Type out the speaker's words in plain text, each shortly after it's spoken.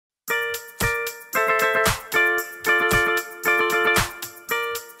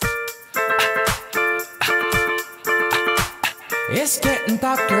It's getting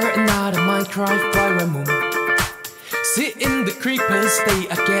darker and now the Minecraft fire moon. Seeing the creepers, they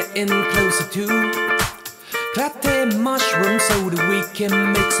are getting closer too. Clap them mushrooms so that we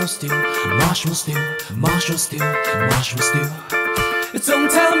can make some stew. Mushroom stew, mushroom stew, mushroom stew.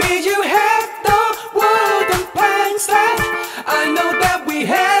 Don't tell me you have no wooden planks left. I know that we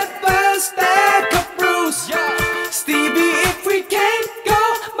have a stack of spruce. Stevie, if we can't go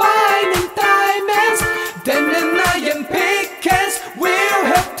mining diamonds, then an iron pickaxe we'll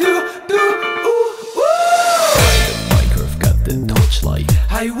have to do. Minecraft got the torchlight.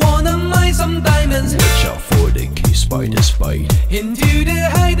 I wanna mine some diamonds. Watch out for the key spider spite. Into the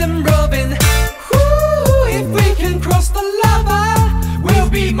hide and ravine. If we can cross the lava, we'll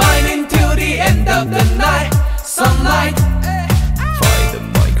be mining till the end of the night. Sunlight. Find the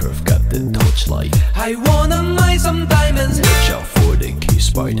Minecraft got the torchlight. I wanna mine some diamonds. Watch out for the key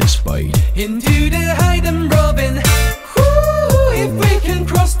spider spite. Into the hide and ravine. If we can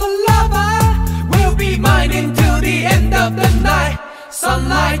cross the lava, we'll be mining till the end of the night.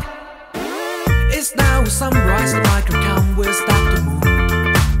 Sunlight. It's now sunrise, the microcam will start to move.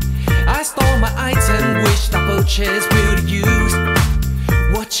 I stole my item, which the poachers will use.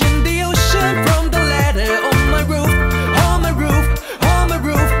 Watching the ocean from the ladder on my roof, on my roof, on my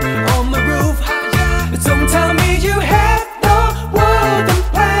roof, on my roof. Don't tell me you have no wooden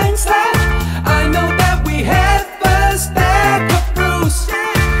planks left. I know that we have a stack of spruce.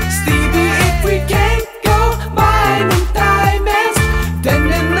 Stevie, if we can't go mining diamonds, then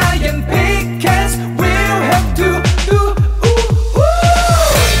an iron pickaxe we'll have to do.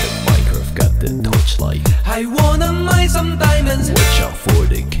 Minecraft got the torchlight. I wanna mine some diamonds. Watch out for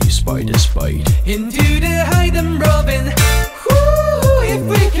the key spider spite. Into the hide and ravine. If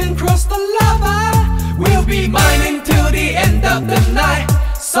we can cross the lava, we'll be mining till the end of the night.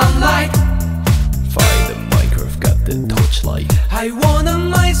 Sunlight. Find the Minecraft got the torchlight. I wanna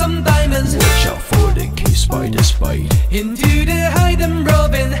mine some diamonds. Watch out for the key spider spite. Into the